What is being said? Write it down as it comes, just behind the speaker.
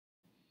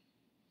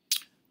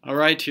All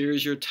right,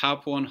 here's your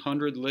top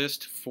 100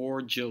 list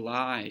for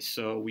July.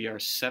 So we are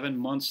 7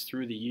 months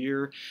through the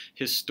year.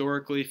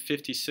 Historically,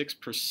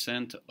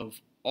 56%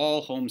 of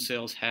all home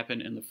sales happen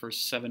in the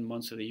first 7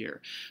 months of the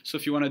year. So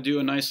if you want to do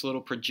a nice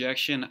little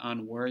projection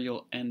on where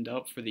you'll end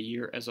up for the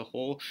year as a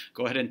whole,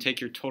 go ahead and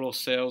take your total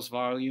sales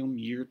volume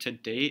year to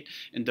date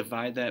and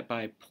divide that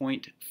by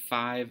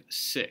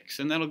 0.56.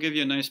 And that'll give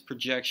you a nice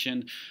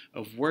projection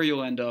of where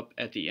you'll end up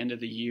at the end of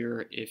the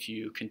year if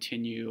you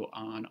continue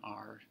on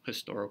our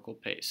historical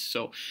pace.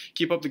 So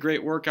keep up the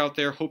great work out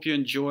there. Hope you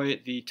enjoy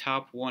the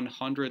top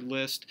 100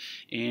 list,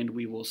 and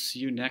we will see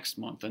you next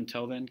month.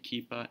 Until then,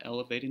 keep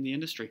elevating the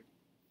industry.